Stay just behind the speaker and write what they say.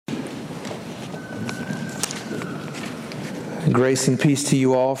Grace and peace to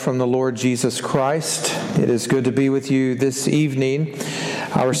you all from the Lord Jesus Christ. It is good to be with you this evening.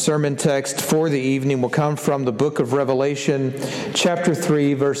 Our sermon text for the evening will come from the book of Revelation, chapter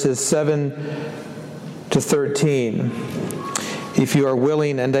 3, verses 7 to 13. If you are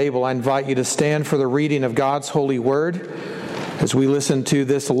willing and able, I invite you to stand for the reading of God's holy word as we listen to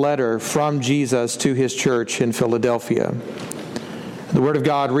this letter from Jesus to his church in Philadelphia. The word of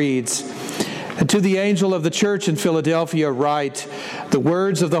God reads, "And to the angel of the church in Philadelphia write the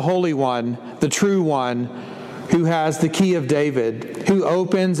words of the Holy One, the true One, who has the key of David, who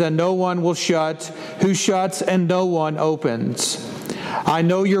opens and no one will shut, who shuts and no one opens. I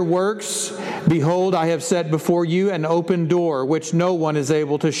know your works. Behold, I have set before you an open door, which no one is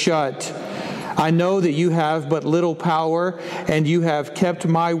able to shut. I know that you have but little power, and you have kept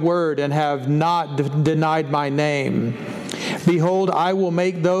my word and have not denied my name. Behold, I will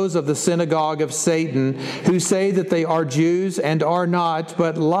make those of the synagogue of Satan, who say that they are Jews and are not,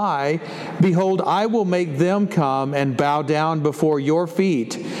 but lie. Behold, I will make them come and bow down before your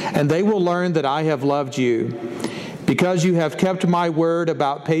feet, and they will learn that I have loved you. Because you have kept my word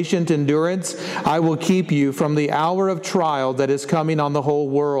about patient endurance, I will keep you from the hour of trial that is coming on the whole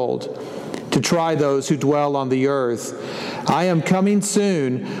world, to try those who dwell on the earth. I am coming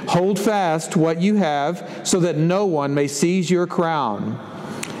soon. Hold fast what you have, so that no one may seize your crown.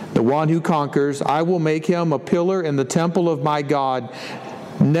 The one who conquers, I will make him a pillar in the temple of my God.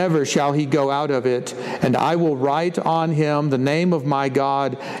 Never shall he go out of it. And I will write on him the name of my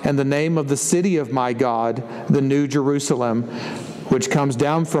God and the name of the city of my God, the New Jerusalem, which comes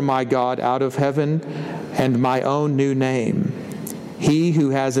down from my God out of heaven, and my own new name. He who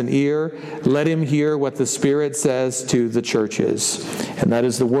has an ear, let him hear what the Spirit says to the churches." And that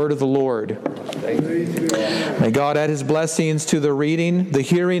is the word of the Lord. May God add his blessings to the reading, the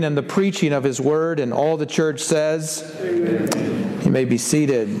hearing, and the preaching of his word, and all the church says. Amen. You may be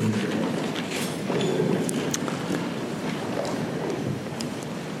seated.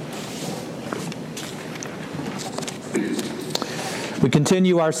 We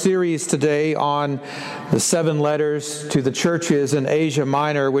continue our series today on the 7 letters to the churches in Asia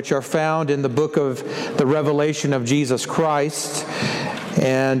Minor, which are found in the book of the Revelation of Jesus Christ.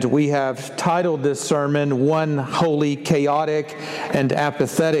 And we have titled this sermon, "One Holy, Chaotic, and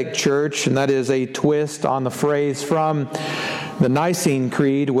Apathetic Church." And that is a twist on the phrase from the Nicene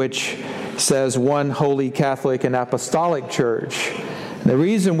Creed, which says one holy, Catholic, and apostolic church. The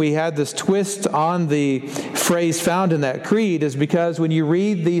reason we had this twist on the phrase found in that creed is because when you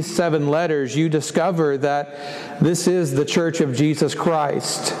read these 7 letters, you discover that this is the church of Jesus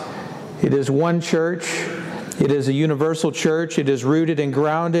Christ. It is one church. It is a universal church. It is rooted and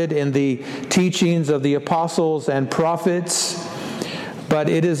grounded in the teachings of the apostles and prophets. But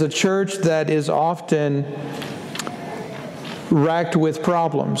it is a church that is often racked with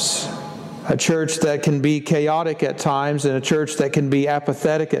problems. A church that can be chaotic at times, and a church that can be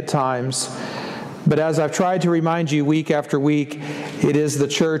apathetic at times. But as I've tried to remind you week after week, it is the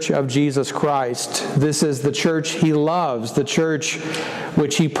church of Jesus Christ. This is the church he loves, the church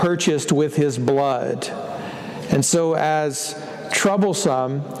which he purchased with his blood. And so as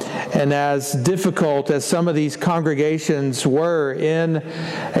troublesome and as difficult as some of these congregations were in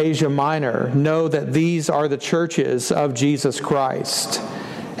Asia Minor, know that these are the churches of Jesus Christ.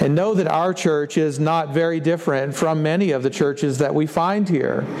 And know that our church is not very different from many of the churches that we find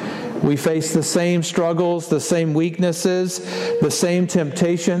here. We face the same struggles, the same weaknesses, the same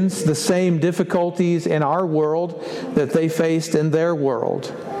temptations, the same difficulties in our world that they faced in their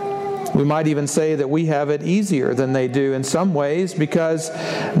world. We might even say that we have it easier than they do in some ways, because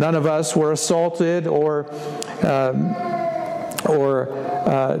none of us were assaulted or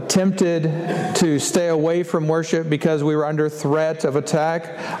tempted to stay away from worship because we were under threat of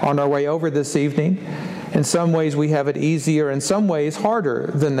attack on our way over this evening. In some ways we have it easier, in some ways harder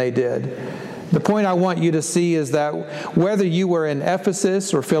than they did. The point I want you to see is that whether you were in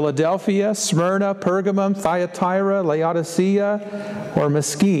Ephesus or Philadelphia, Smyrna, Pergamum, Thyatira, Laodicea, or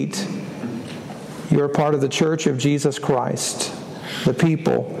Mesquite, you're part of the church of Jesus Christ, the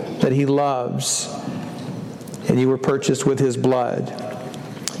people that he loves, and you were purchased with his blood.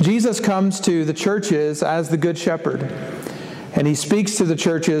 Jesus comes to the churches as the Good Shepherd, and he speaks to the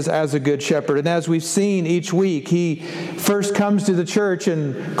churches as a Good Shepherd. And as we've seen each week, he first comes to the church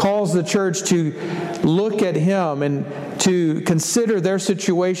and calls the church to look at him and to consider their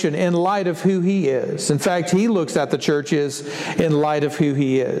situation in light of who he is. In fact, he looks at the churches in light of who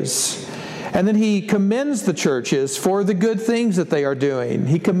he is. And then he commends the churches for the good things that they are doing.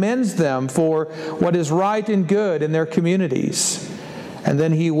 He commends them for what is right and good in their communities. And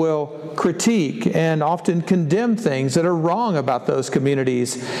then he will critique and often condemn things that are wrong about those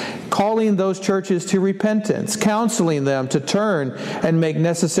communities, calling those churches to repentance, counseling them to turn and make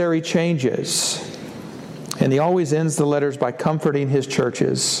necessary changes. And he always ends the letters by comforting his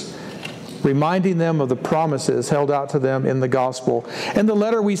churches, reminding them of the promises held out to them in the gospel. And the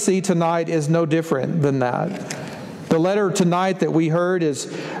letter we see tonight is no different than that. The letter tonight that we heard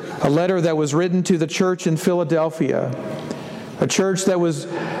is a letter that was written to the church in Philadelphia, a church that was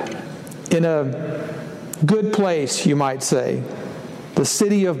in a good place, you might say, the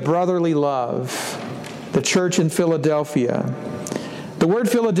city of brotherly love, the church in Philadelphia. The word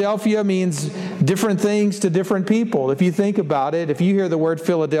Philadelphia means different things to different people. If you think about it, if you hear the word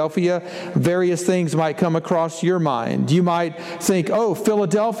Philadelphia, various things might come across your mind. You might think, oh,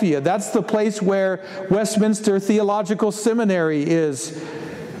 Philadelphia, that's the place where Westminster Theological Seminary is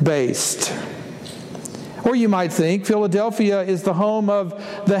based. Or you might think Philadelphia is the home of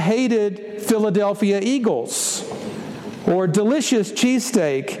the hated Philadelphia Eagles, or delicious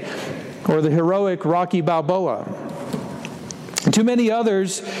cheesesteak, or the heroic Rocky Balboa. To many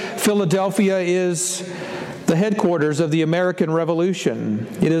others, Philadelphia is the headquarters of the American Revolution.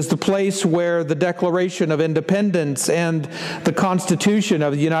 It is the place where the Declaration of Independence and the Constitution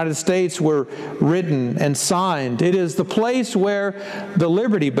of the United States were written and signed. It is the place where the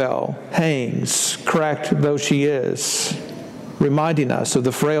Liberty Bell hangs, cracked though she is, reminding us of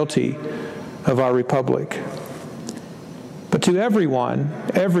the frailty of our republic. But to everyone,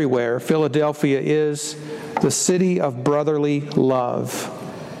 everywhere, Philadelphia is the city of brotherly love.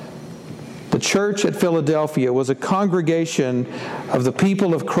 The church at Philadelphia was a congregation of the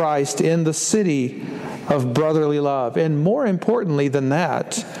people of Christ in the city of brotherly love. And more importantly than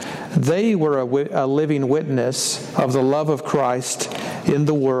that, they were a living witness of the love of Christ in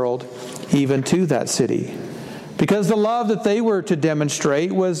the world, even to that city. Because the love that they were to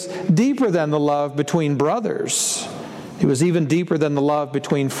demonstrate was deeper than the love between brothers. It was even deeper than the love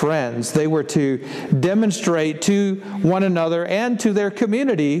between friends. They were to demonstrate to one another and to their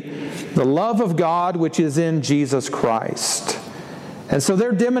community the love of God which is in Jesus Christ. And so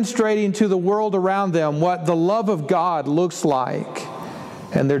they're demonstrating to the world around them what the love of God looks like.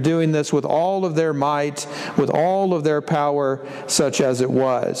 And they're doing this with all of their might, with all of their power, such as it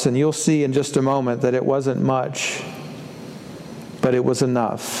was. And you'll see in just a moment that it wasn't much, but it was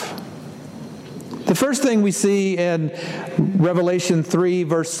enough. The first thing we see in Revelation 3,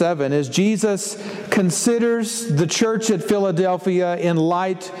 verse 7, is Jesus considers the church at Philadelphia in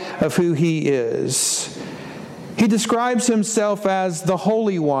light of who he is. He describes himself as the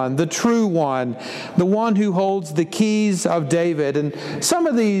Holy One, the True One, the one who holds the keys of David. And some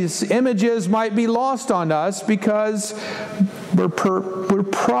of these images might be lost on us because we're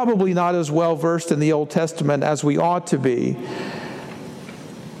probably not as well versed in the Old Testament as we ought to be.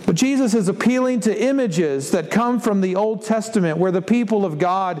 But Jesus is appealing to images that come from the Old Testament where the people of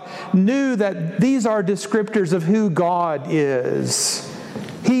God knew that these are descriptors of who God is.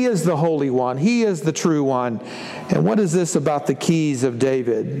 He is the Holy One. He is the True One. And what is this about the keys of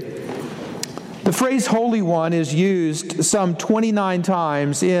David? The phrase Holy One is used some 29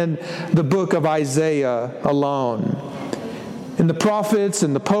 times in the book of Isaiah alone. In the prophets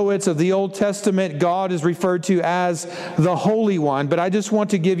and the poets of the Old Testament, God is referred to as the Holy One. But I just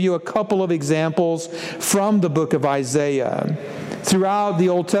want to give you a couple of examples from the book of Isaiah. Throughout the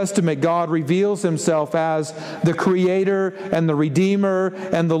Old Testament, God reveals himself as the Creator and the Redeemer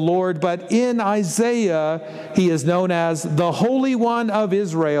and the Lord. But in Isaiah, he is known as the Holy One of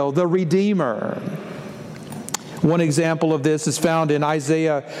Israel, the Redeemer. One example of this is found in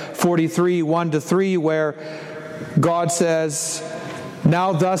Isaiah 43, 1-3, where God says,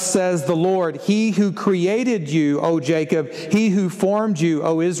 "Now thus says the Lord, He who created you, O Jacob, He who formed you,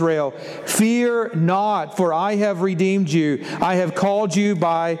 O Israel, fear not, for I have redeemed you. I have called you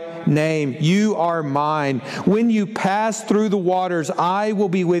by name. You are mine. When you pass through the waters, I will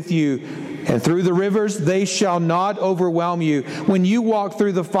be with you. And through the rivers, they shall not overwhelm you. When you walk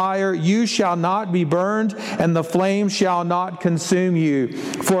through the fire, you shall not be burned, and the flame shall not consume you.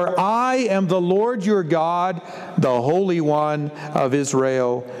 For I am the Lord your God, the Holy One of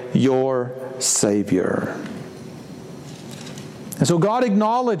Israel, your Savior." And so God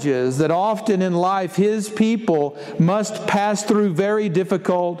acknowledges that often in life His people must pass through very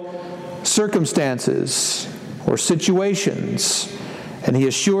difficult circumstances or situations. And He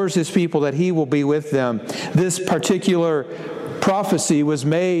assures His people that He will be with them. This particular prophecy was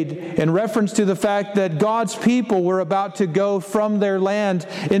made in reference to the fact that God's people were about to go from their land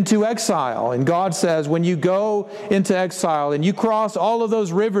into exile. And God says, when you go into exile and you cross all of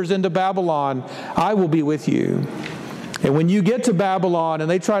those rivers into Babylon, I will be with you. And when you get to Babylon and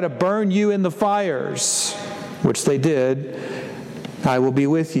they try to burn you in the fires, which they did, I will be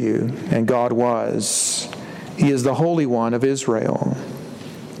with you. And God was. He is the Holy One of Israel.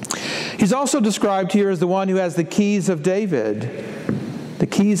 He's also described here as the one who has the keys of David. The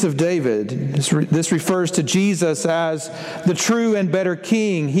keys of David. This refers to Jesus as the true and better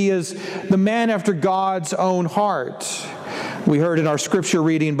king. He is the man after God's own heart. We heard in our scripture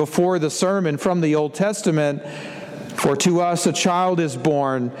reading before the sermon from the Old Testament, "For to us a child is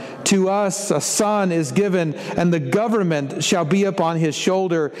born, to us a son is given, and the government shall be upon his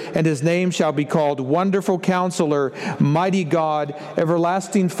shoulder, and his name shall be called Wonderful Counselor, Mighty God,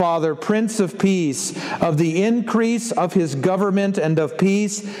 Everlasting Father, Prince of Peace. Of the increase of his government and of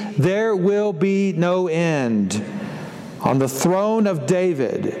peace there will be no end. On the throne of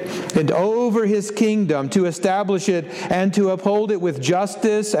David and over his kingdom, to establish it and to uphold it with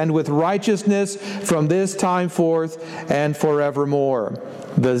justice and with righteousness from this time forth and forevermore.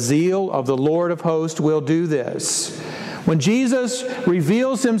 The zeal of the Lord of hosts will do this." When Jesus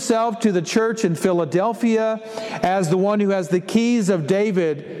reveals himself to the church in Philadelphia as the one who has the keys of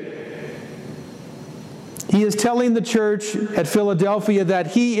David, he is telling the church at Philadelphia that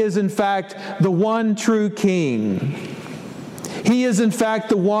he is in fact the one true king. He is in fact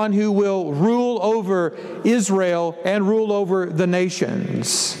the one who will rule over Israel and rule over the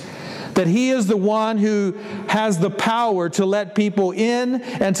nations. That he is the one who has the power to let people in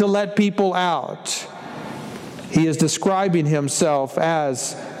and to let people out. He is describing himself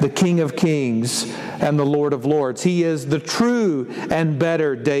as the King of Kings and the Lord of Lords. He is the true and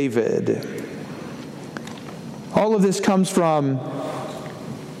better David. All of this comes from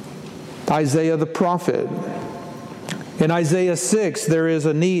Isaiah the prophet. In Isaiah 6, there is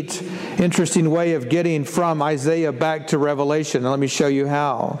a neat, interesting way of getting from Isaiah back to Revelation. Now, let me show you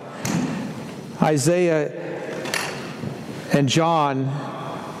how. Isaiah and John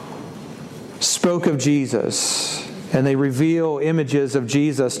spoke of Jesus, and they reveal images of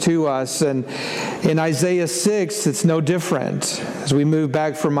Jesus to us. And in Isaiah 6, it's no different. As we move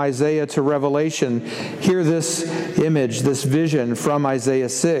back from Isaiah to Revelation, hear this image, this vision from Isaiah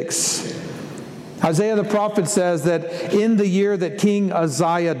 6. Isaiah the prophet says that in the year that King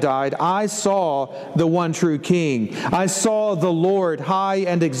Uzziah died, I saw the one true king. I saw the Lord high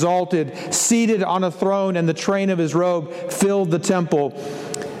and exalted, seated on a throne, and the train of his robe filled the temple.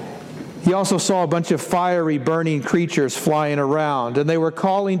 He also saw a bunch of fiery, burning creatures flying around, and they were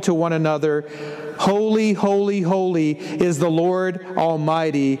calling to one another, "Holy, holy, holy is the Lord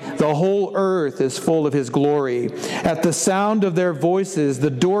Almighty. The whole earth is full of his glory." At the sound of their voices,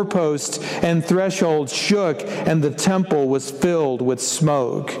 the doorposts and thresholds shook, and the temple was filled with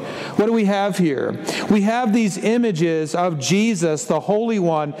smoke. What do we have here? We have these images of Jesus, the Holy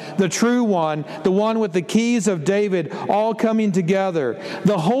One, the true One, the one with the keys of David, all coming together.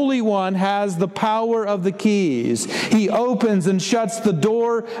 The Holy One has the power of the keys. He opens and shuts the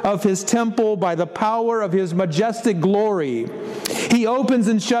door of his temple by the power of his majestic glory. He opens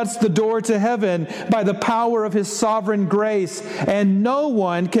and shuts the door to heaven by the power of his sovereign grace, and no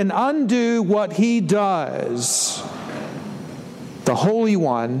one can undo what he does. The Holy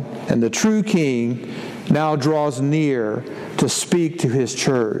One and the true King now draws near to speak to his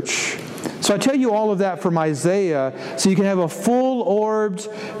church. So I tell you all of that from Isaiah so you can have a full-orbed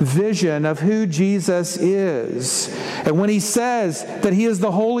vision of who Jesus is. And when he says that he is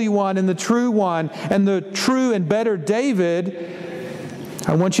the Holy One and the true One and the true and better David,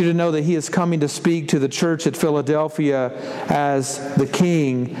 I want you to know that he is coming to speak to the church at Philadelphia as the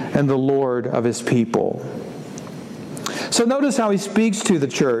King and the Lord of his people. So notice how he speaks to the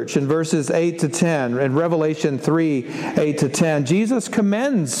church in verses 8 to 10. In Revelation 3, 8 to 10, Jesus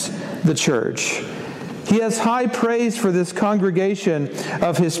commends the church. He has high praise for this congregation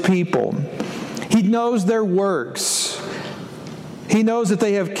of his people. He knows their works. He knows that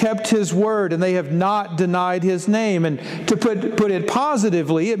they have kept his word and they have not denied his name. And to put it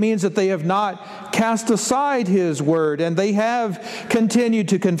positively, it means that they have not cast aside his word and they have continued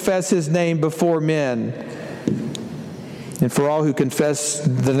to confess his name before men. And for all who confess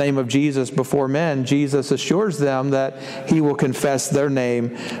the name of Jesus before men, Jesus assures them that he will confess their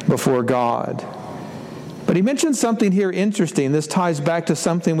name before God. But he mentions something here interesting. This ties back to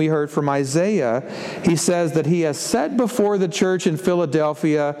something we heard from Isaiah. He says that he has set before the church in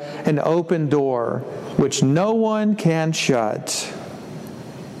Philadelphia an open door, which no one can shut.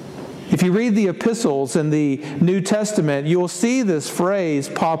 If you read the epistles in the New Testament, you'll see this phrase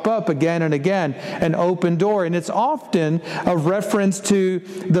pop up again and again, an open door. And it's often a reference to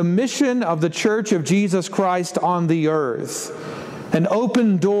the mission of the Church of Jesus Christ on the earth. an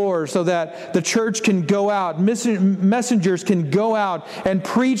open door so that the church can go out, messengers can go out and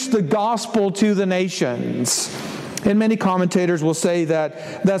preach the gospel to the nations. And many commentators will say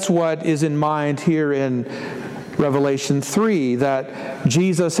that that's what is in mind here in Revelation 3, that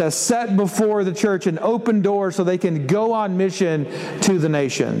Jesus has set before the church an open door so they can go on mission to the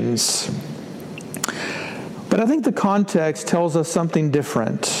nations. But I think the context tells us something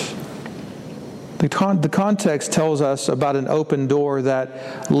different. The context tells us about an open door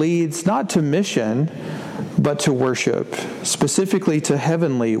that leads not to mission, but to worship, specifically to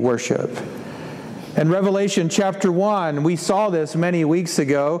heavenly worship. In Revelation chapter 1, we saw this many weeks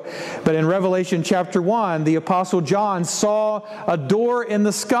ago, but in Revelation chapter 1, the Apostle John saw a door in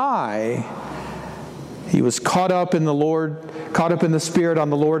the sky. He was caught up in the Spirit on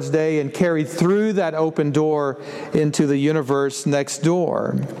the Lord's day and carried through that open door into the universe next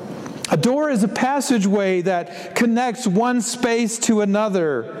door. A door is a passageway that connects one space to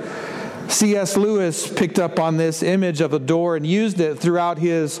another. C.S. Lewis picked up on this image of a door and used it throughout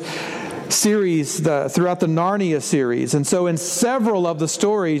his series, throughout the Narnia series. And so in several of the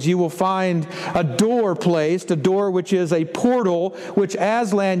stories, you will find a door placed, a door which is a portal, which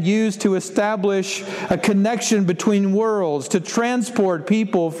Aslan used to establish a connection between worlds, to transport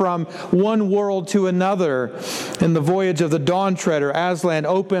people from one world to another. In the Voyage of the Dawn Treader, Aslan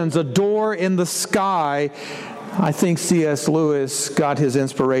opens a door in the sky. I think C.S. Lewis got his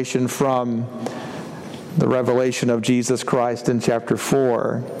inspiration from the revelation of Jesus Christ in chapter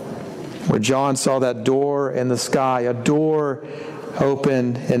 4. Where John saw that door in the sky, a door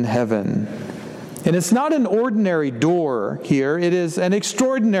open in heaven. And it's not an ordinary door here, it is an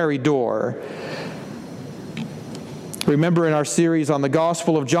extraordinary door. Remember in our series on the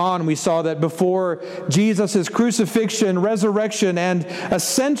Gospel of John, we saw that before Jesus' crucifixion, resurrection, and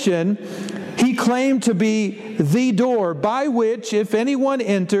ascension, he claimed to be the door by which, if anyone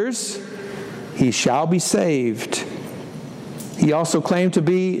enters, he shall be saved. He also claimed to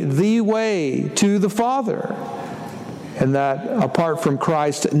be the way to the Father, and that apart from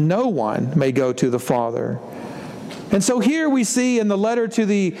Christ, no one may go to the Father. And so here we see in the letter to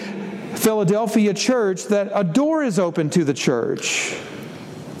the Philadelphia church that a door is open to the church,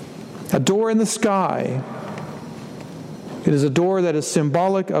 a door in the sky. It is a door that is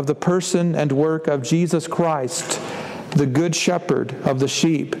symbolic of the person and work of Jesus Christ, the Good Shepherd of the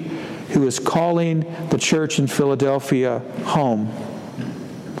sheep, who is calling the church in Philadelphia home,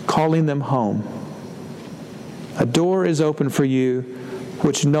 calling them home. A door is open for you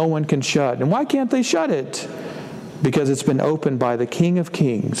which no one can shut. And why can't they shut it? Because it's been opened by the King of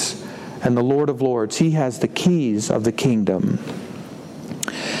Kings and the Lord of Lords. He has the keys of the kingdom.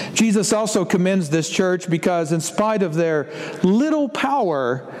 Jesus also commends this church because in spite of their little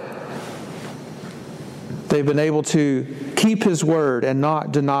power, they've been able to keep His word and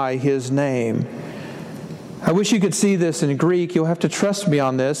not deny His name. I wish you could see this in Greek. You'll have to trust me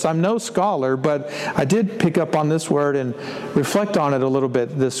on this. I'm no scholar, but I did pick up on this word and reflect on it a little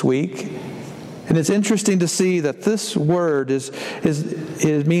bit this week. And it's interesting to see that this word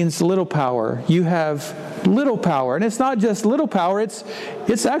it means little power. You have little power. And it's not just little power,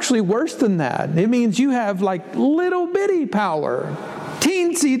 it's actually worse than that. It means you have like little bitty power.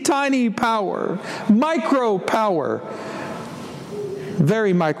 Teensy tiny power, micro power,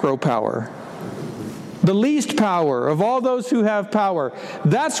 very micro power. The least power of all those who have power.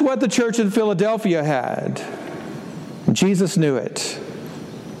 That's what the church in Philadelphia had. Jesus knew it.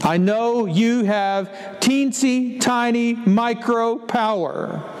 I know you have teensy tiny micro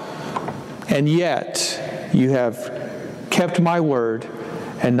power, and yet you have kept my word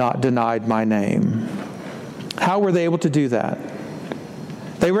and not denied my name. How were they able to do that?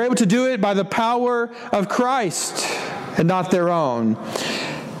 They were able to do it by the power of Christ and not their own.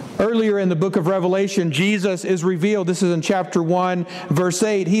 Earlier in the book of Revelation, Jesus is revealed. This is in chapter 1, verse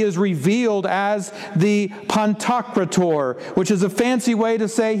 8. He is revealed as the Pantocrator, which is a fancy way to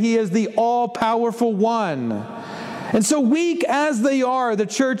say He is the all-powerful one. And so weak as they are, the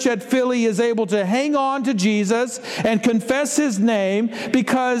church at Philly is able to hang on to Jesus and confess His name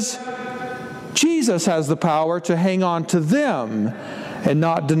because Jesus has the power to hang on to them and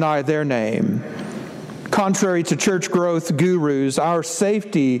not deny their name. Contrary to church growth gurus, our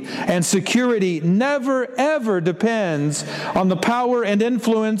safety and security never, ever depends on the power and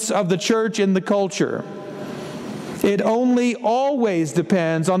influence of the church in the culture. It only always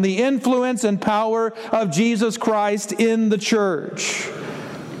depends on the influence and power of Jesus Christ in the church.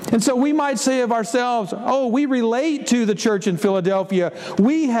 And so we might say of ourselves, we relate to the church in Philadelphia.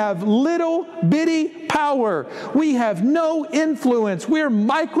 We have little bitty power. We have no influence. We're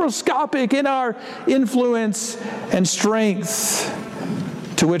microscopic in our influence and strength.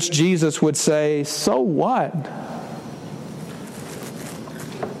 To which Jesus would say, so what?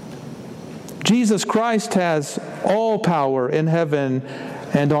 Jesus Christ has all power in heaven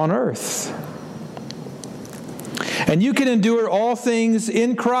and on earth. And you can endure all things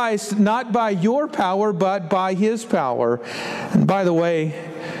in Christ, not by your power, but by His power. And by the way,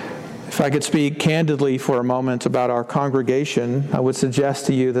 if I could speak candidly for a moment about our congregation, I would suggest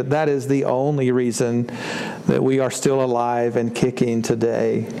to you that that is the only reason that we are still alive and kicking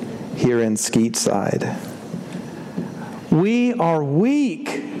today here in Skeetside. We are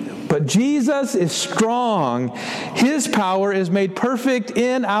weak, but Jesus is strong. His power is made perfect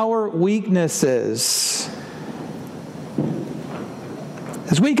in our weaknesses.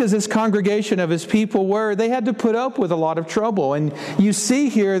 As weak as this congregation of His people were, they had to put up with a lot of trouble. And you see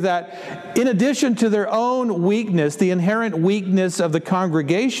here that in addition to their own weakness, the inherent weakness of the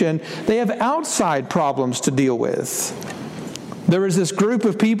congregation, they have outside problems to deal with. There is this group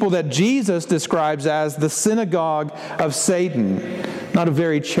of people that Jesus describes as the synagogue of Satan. Not a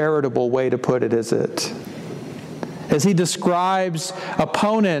very charitable way to put it, is it? As He describes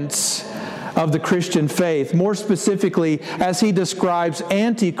opponents of the Christian faith, more specifically as He describes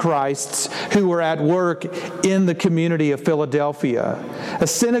antichrists who were at work in the community of Philadelphia. A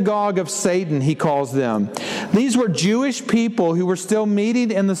synagogue of Satan, He calls them. These were Jewish people who were still meeting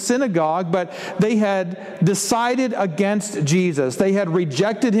in the synagogue, but they had decided against Jesus. They had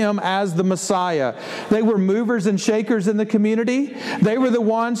rejected Him as the Messiah. They were movers and shakers in the community. They were the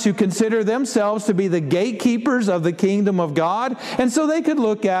ones who considered themselves to be the gatekeepers of the kingdom of God. And so they could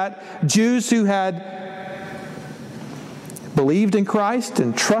look at Jews who had believed in Christ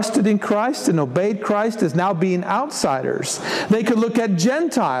and trusted in Christ and obeyed Christ as now being outsiders. They could look at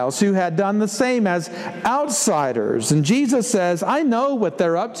Gentiles who had done the same as outsiders. And Jesus says, I know what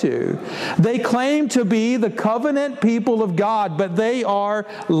they're up to. They claim to be the covenant people of God, but they are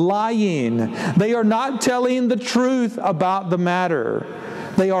lying. They are not telling the truth about the matter.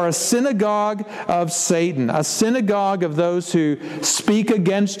 They are a synagogue of Satan, a synagogue of those who speak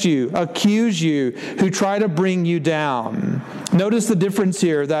against you, accuse you, who try to bring you down. Notice the difference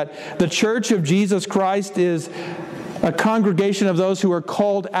here, that the Church of Jesus Christ is a congregation of those who are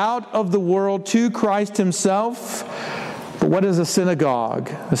called out of the world to Christ Himself. But what is a synagogue?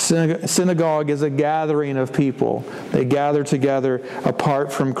 A synagogue is a gathering of people. They gather together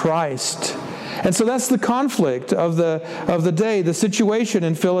apart from Christ. And so that's the conflict of the day, the situation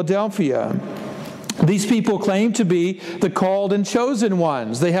in Philadelphia. These people claim to be the called and chosen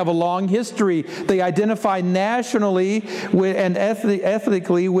ones. They have a long history. They identify nationally and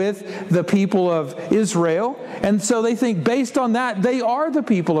ethnically with the people of Israel. And so they think based on that, they are the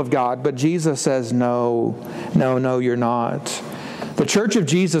people of God. But Jesus says, no, you're not. The Church of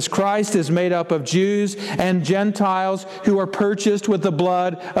Jesus Christ is made up of Jews and Gentiles who are purchased with the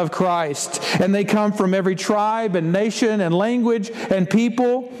blood of Christ. And they come from every tribe and nation and language and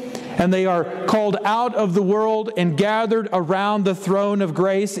people. And they are called out of the world and gathered around the throne of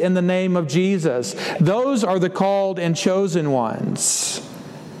grace in the name of Jesus. Those are the called and chosen ones.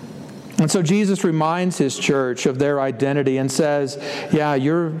 And so Jesus reminds His church of their identity and says, yeah,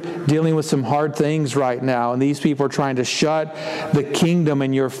 you're dealing with some hard things right now, and these people are trying to shut the kingdom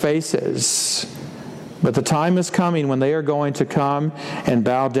in your faces. But the time is coming when they are going to come and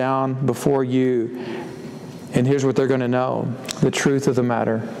bow down before you. And here's what they're going to know, the truth of the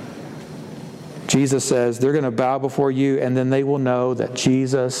matter. Jesus says they're going to bow before you, and then they will know that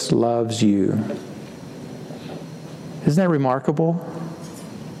Jesus loves you. Isn't that remarkable?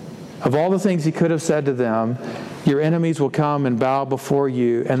 Of all the things He could have said to them, your enemies will come and bow before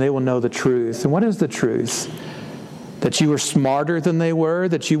you, and they will know the truth. And what is the truth? That you were smarter than they were?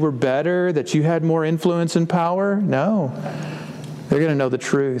 That you were better? That you had more influence and power? No. They're going to know the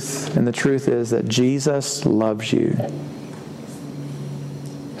truth. And the truth is that Jesus loves you.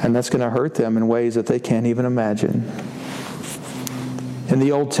 And that's going to hurt them in ways that they can't even imagine. In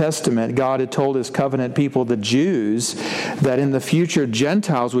the Old Testament, God had told His covenant people, the Jews, that in the future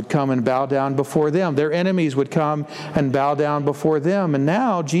Gentiles would come and bow down before them. Their enemies would come and bow down before them. And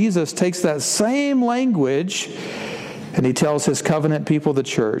now Jesus takes that same language and He tells His covenant people, the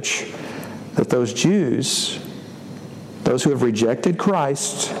church, that those Jews, those who have rejected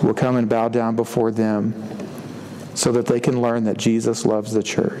Christ, will come and bow down before them so that they can learn that Jesus loves the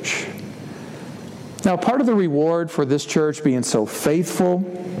church. Now, part of the reward for this church being so faithful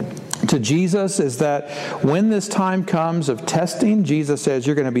to Jesus is that when this time comes of testing, Jesus says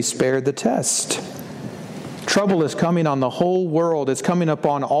you're going to be spared the test. Trouble is coming on the whole world. It's coming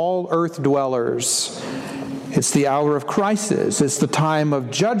upon all earth dwellers. It's the hour of crisis. It's the time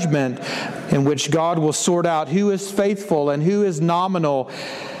of judgment in which God will sort out who is faithful and who is nominal,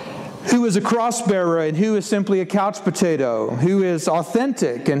 who is a cross-bearer and who is simply a couch potato, who is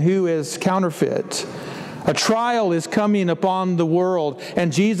authentic and who is counterfeit. A trial is coming upon the world,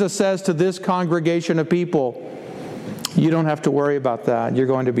 and Jesus says to this congregation of people, you don't have to worry about that. You're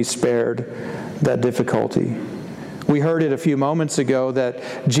going to be spared that difficulty. We heard it a few moments ago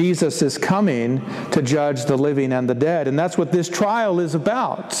that Jesus is coming to judge the living and the dead, and that's what this trial is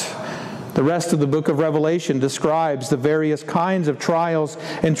about. The rest of the book of Revelation describes the various kinds of trials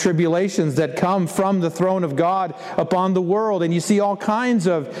and tribulations that come from the throne of God upon the world, and you see all kinds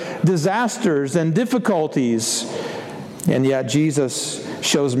of disasters and difficulties, and yet Jesus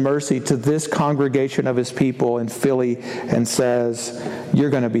shows mercy to this congregation of His people in Philly and says, you're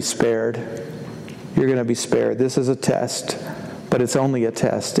going to be spared. You're going to be spared. This is a test, but it's only a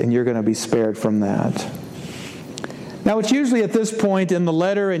test, and you're going to be spared from that. Now, it's usually at this point in the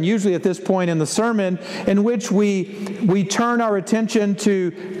letter and usually at this point in the sermon in which we turn our attention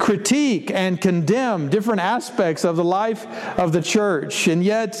to critique and condemn different aspects of the life of the church. And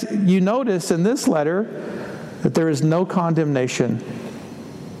yet, you notice in this letter that there is no condemnation.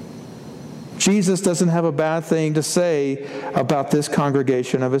 Jesus doesn't have a bad thing to say about this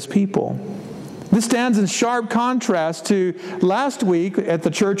congregation of His people. This stands in sharp contrast to last week at the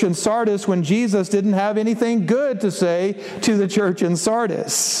church in Sardis when Jesus didn't have anything good to say to the church in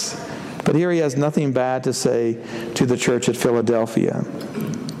Sardis. But here He has nothing bad to say to the church at Philadelphia.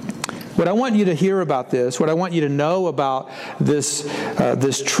 What I want you to hear about this, what I want you to know about this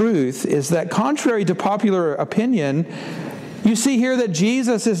truth is that contrary to popular opinion, you see here that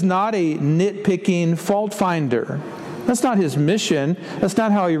Jesus is not a nitpicking fault finder. That's not His mission. That's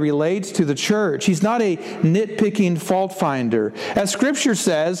not how He relates to the church. He's not a nitpicking fault finder. As Scripture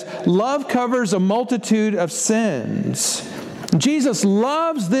says, love covers a multitude of sins. Jesus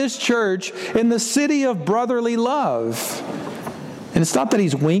loves this church in the city of brotherly love. And it's not that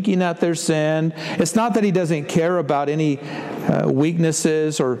He's winking at their sin. It's not that He doesn't care about any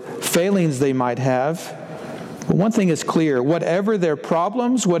weaknesses or failings they might have. But one thing is clear, whatever their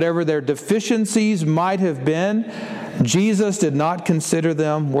problems, whatever their deficiencies might have been, Jesus did not consider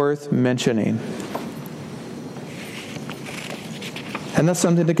them worth mentioning. And that's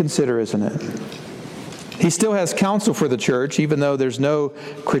something to consider, isn't it? He still has counsel for the church, even though there's no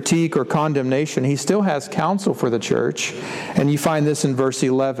critique or condemnation. He still has counsel for the church. And you find this in verse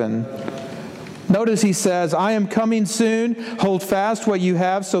 11. Notice he says, I am coming soon. Hold fast what you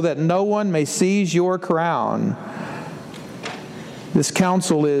have so that no one may seize your crown. This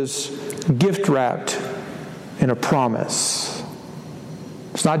counsel is gift-wrapped in a promise.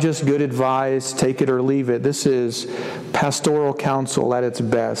 It's not just good advice, take it or leave it. This is pastoral counsel at its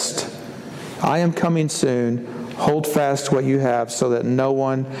best. I am coming soon. Hold fast what you have so that no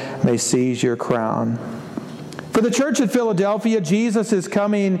one may seize your crown. For the church at Philadelphia, Jesus is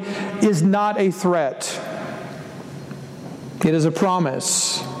coming is not a threat. It is a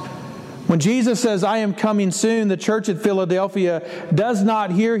promise. When Jesus says, I am coming soon, the church at Philadelphia does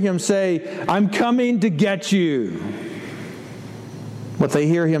not hear Him say, I'm coming to get you. What they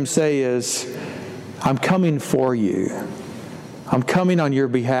hear Him say is, I'm coming for you. I'm coming on your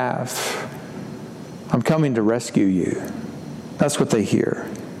behalf. I'm coming to rescue you. That's what they hear.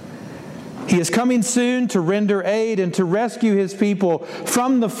 He is coming soon to render aid and to rescue His people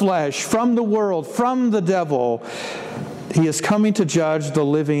from the flesh, from the world, from the devil. He is coming to judge the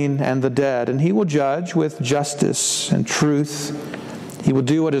living and the dead, and He will judge with justice and truth. He will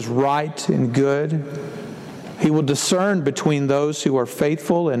do what is right and good. He will discern between those who are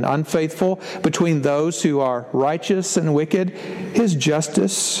faithful and unfaithful, between those who are righteous and wicked. His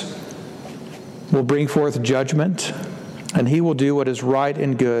justice will bring forth judgment, and He will do what is right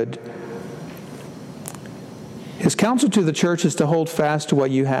and good. His counsel to the church is to hold fast to what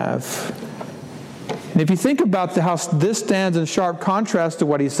you have. And if you think about how this stands in sharp contrast to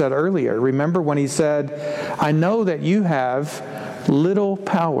what He said earlier, remember when He said, I know that you have little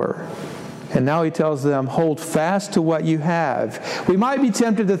power. And now He tells them, hold fast to what you have. We might be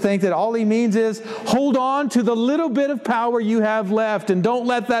tempted to think that all He means is hold on to the little bit of power you have left and don't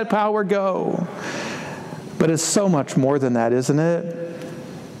let that power go. But it's so much more than that, isn't it?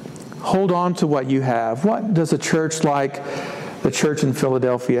 Hold on to what you have. What does a church like the church in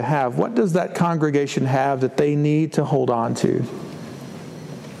Philadelphia have? What does that congregation have that they need to hold on to?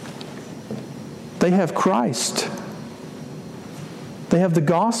 They have Christ. They have the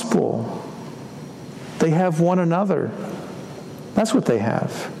gospel. They have one another. That's what they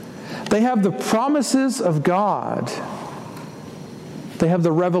have. They have the promises of God. They have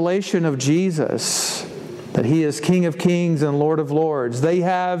the revelation of Jesus. that He is King of Kings and Lord of Lords. They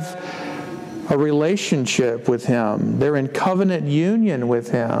have a relationship with Him. They're in covenant union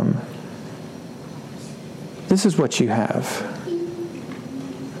with Him. This is what you have.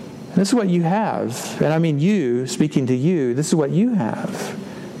 This is what you have. And I mean you, speaking to you, this is what you have.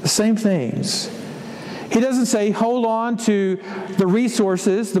 The same things. He doesn't say, hold on to the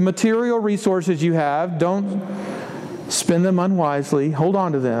resources, the material resources you have. Don't spend them unwisely. Hold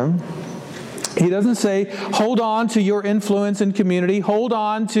on to them. He doesn't say, hold on to your influence in community. Hold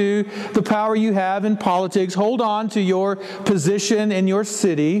on to the power you have in politics. Hold on to your position in your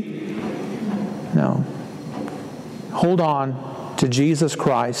city. No. Hold on to Jesus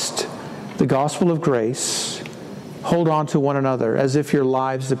Christ, the gospel of grace. Hold on to one another as if your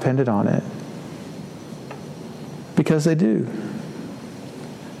lives depended on it. Because they do.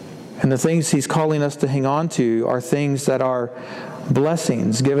 And the things He's calling us to hang on to are things that are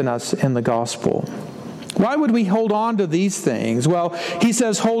blessings given us in the gospel. Why would we hold on to these things? Well, He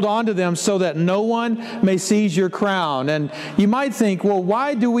says hold on to them so that no one may seize your crown. And you might think, well,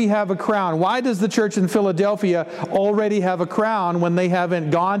 why do we have a crown? Why does the church in Philadelphia already have a crown when they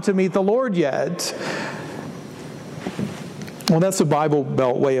haven't gone to meet the Lord yet? Well, that's a Bible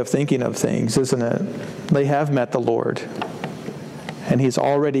Belt way of thinking of things, isn't it? They have met the Lord. And He's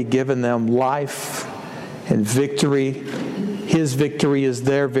already given them life and victory. His victory is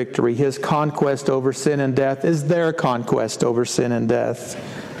their victory. His conquest over sin and death is their conquest over sin and death.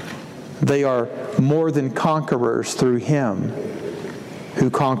 They are more than conquerors through Him who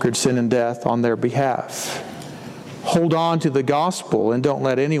conquered sin and death on their behalf. Hold on to the gospel and don't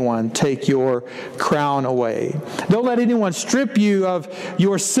let anyone take your crown away. Don't let anyone strip you of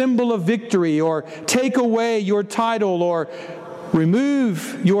your symbol of victory or take away your title or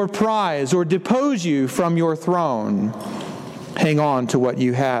remove your prize or depose you from your throne. Hang on to what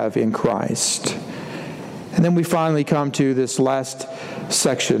you have in Christ. And then we finally come to this last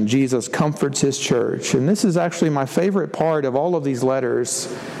section. Jesus comforts His church. And this is actually my favorite part of all of these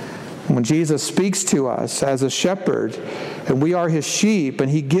letters. When Jesus speaks to us as a shepherd, and we are His sheep, and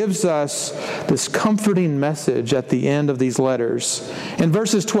He gives us this comforting message at the end of these letters. In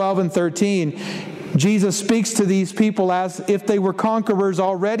verses 12 and 13, Jesus speaks to these people as if they were conquerors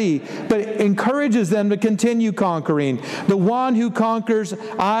already, but encourages them to continue conquering. The one who conquers,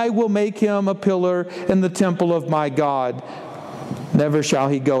 I will make him a pillar in the temple of my God. Never shall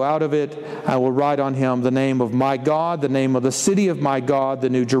he go out of it. I will write on him the name of my God, the name of the city of my God, the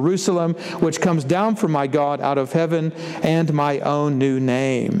new Jerusalem, which comes down from my God out of heaven, and my own new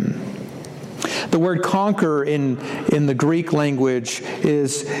name. The word conquer in the Greek language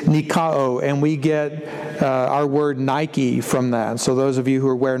is nikao, and we get our word Nike from that. So those of you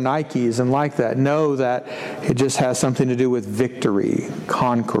who wear Nikes and like that know that it just has something to do with victory,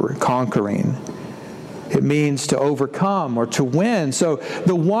 conquering. It means to overcome or to win. So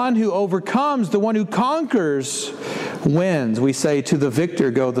the one who overcomes, the one who conquers, wins. We say, to the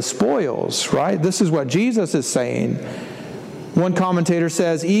victor go the spoils, right? This is what Jesus is saying. One commentator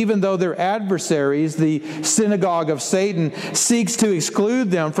says, even though their adversaries, the synagogue of Satan, seeks to exclude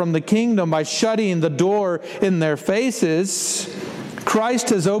them from the kingdom by shutting the door in their faces, Christ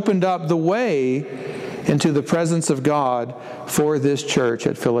has opened up the way into the presence of God for this church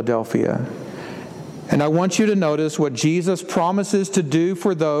at Philadelphia. And I want you to notice what Jesus promises to do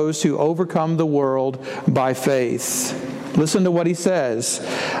for those who overcome the world by faith. Listen to what He says.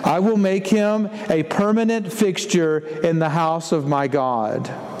 I will make him a permanent fixture in the house of my God.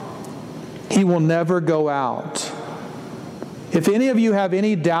 He will never go out. If any of you have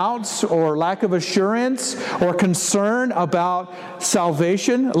any doubts or lack of assurance or concern about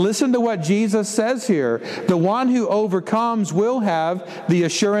salvation, listen to what Jesus says here. The one who overcomes will have the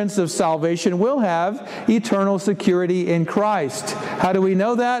assurance of salvation, will have eternal security in Christ. How do we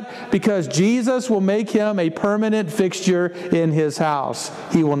know that? Because Jesus will make him a permanent fixture in His house.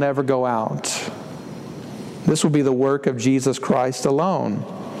 He will never go out. This will be the work of Jesus Christ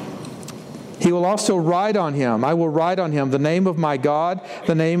alone. He will also write on him. I will write on him the name of my God,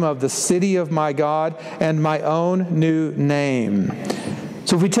 the name of the city of my God, and my own new name.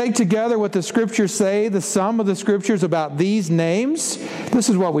 So if we take together what the Scriptures say, the sum of the Scriptures about these names, this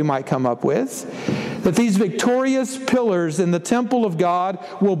is what we might come up with. That these victorious pillars in the temple of God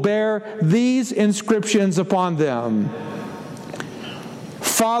will bear these inscriptions upon them.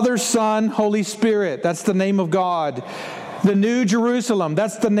 Father, Son, Holy Spirit, that's the name of God. The New Jerusalem,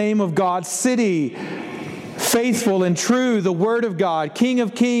 that's the name of God's city. Faithful and true, the Word of God, King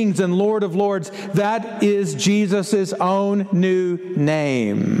of Kings and Lord of Lords, that is Jesus' own new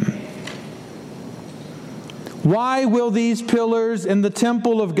name. Why will these pillars in the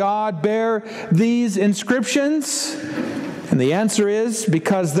temple of God bear these inscriptions? And the answer is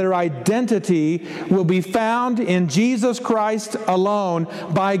because their identity will be found in Jesus Christ alone,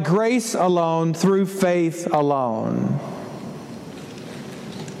 by grace alone, through faith alone.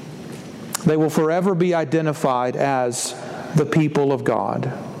 They will forever be identified as the people of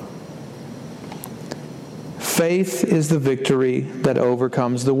God. Faith is the victory that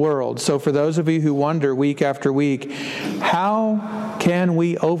overcomes the world. So for those of you who wonder week after week, how can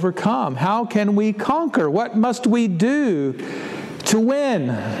we overcome? How can we conquer? What must we do to win?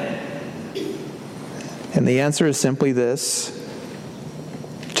 And the answer is simply this: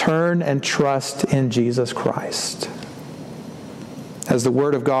 turn and trust in Jesus Christ. As the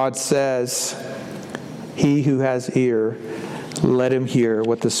Word of God says, he who has ear, let him hear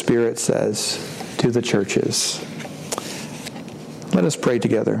what the Spirit says to the churches. Let us pray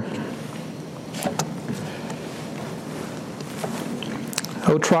together.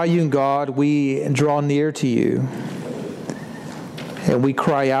 O triune God, we draw near to you, and we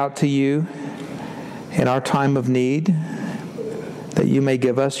cry out to you in our time of need, that you may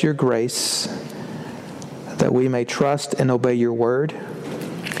give us your grace, that we may trust and obey your word,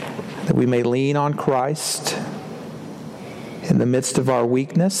 that we may lean on Christ in the midst of our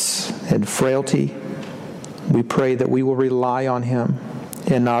weakness and frailty. We pray that we will rely on him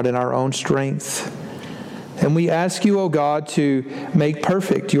and not in our own strength. And we ask you, O God, to make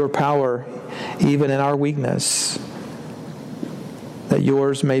perfect your power even in our weakness, that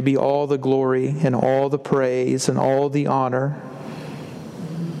yours may be all the glory and all the praise and all the honor.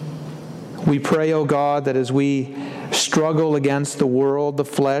 We pray, O God, that as we struggle against the world, the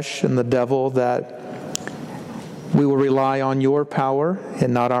flesh, and the devil, that we will rely on your power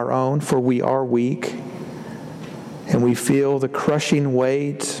and not our own, for we are weak, and we feel the crushing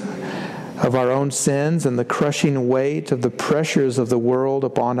weight of our own sins and the crushing weight of the pressures of the world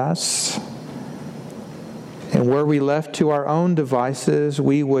upon us. And were we left to our own devices,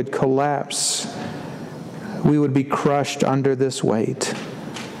 we would collapse. We would be crushed under this weight.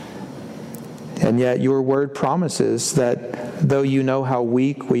 And yet your word promises that though you know how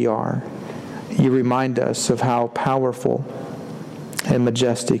weak we are, you remind us of how powerful and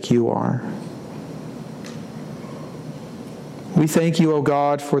majestic you are. We thank you, O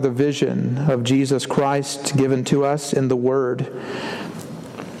God, for the vision of Jesus Christ given to us in the Word,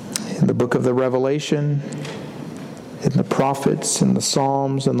 in the book of the Revelation, in the prophets, in the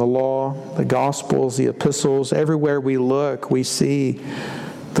Psalms, in the law, the Gospels, the epistles. Everywhere we look, we see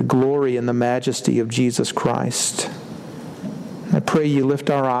the glory and the majesty of Jesus Christ. I pray you lift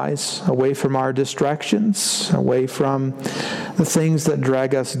our eyes away from our distractions, away from the things that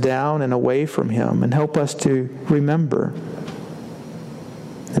drag us down, and away from him, and help us to remember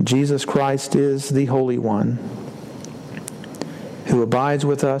that Jesus Christ is the Holy One who abides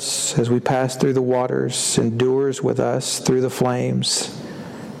with us as we pass through the waters, endures with us through the flames,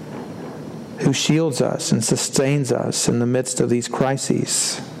 who shields us and sustains us in the midst of these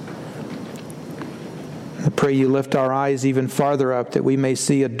crises. I pray you lift our eyes even farther up, that we may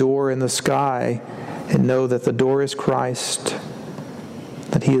see a door in the sky and know that the door is Christ,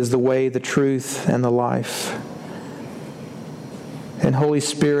 that he is the way, the truth, and the life. And Holy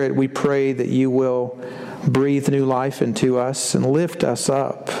Spirit, we pray that you will breathe new life into us and lift us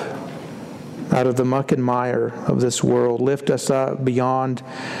up out of the muck and mire of this world. Lift us up beyond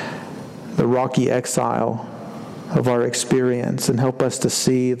the rocky exile of our experience and help us to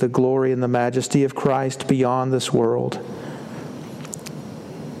see the glory and the majesty of Christ beyond this world.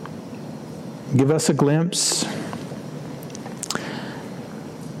 Give us a glimpse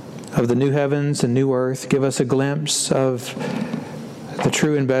of the new heavens and new earth. Give us a glimpse of the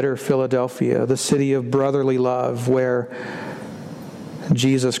true and better Philadelphia, the city of brotherly love, where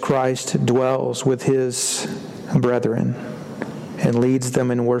Jesus Christ dwells with his brethren and leads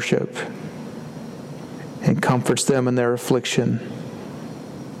them in worship and comforts them in their affliction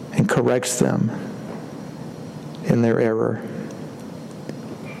and corrects them in their error.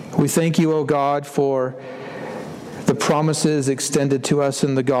 We thank you, O God, for the promises extended to us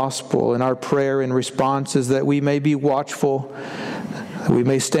in the gospel, and our prayer in response is that we may be watchful, that we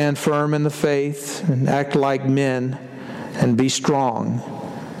may stand firm in the faith and act like men and be strong,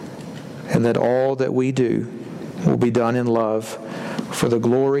 and that all that we do will be done in love for the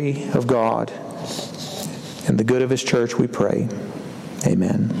glory of God and the good of his church, we pray.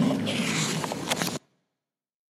 Amen.